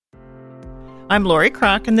I'm Lori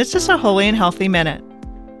Kroc, and this is a Holy and Healthy Minute.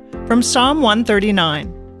 From Psalm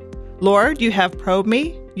 139. Lord, you have probed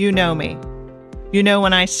me, you know me. You know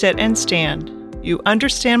when I sit and stand. You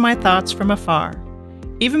understand my thoughts from afar.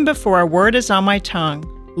 Even before a word is on my tongue,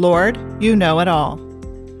 Lord, you know it all.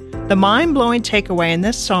 The mind-blowing takeaway in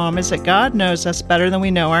this psalm is that God knows us better than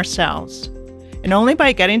we know ourselves. And only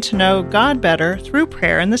by getting to know God better through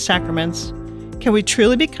prayer and the sacraments can we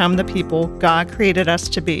truly become the people God created us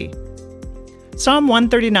to be. Psalm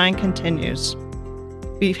 139 continues,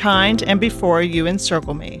 Behind and before you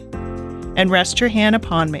encircle me, and rest your hand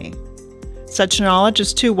upon me. Such knowledge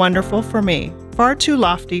is too wonderful for me, far too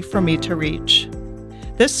lofty for me to reach.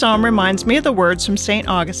 This psalm reminds me of the words from St.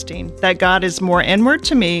 Augustine, that God is more inward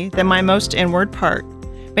to me than my most inward part.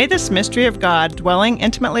 May this mystery of God dwelling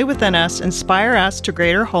intimately within us inspire us to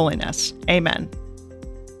greater holiness. Amen.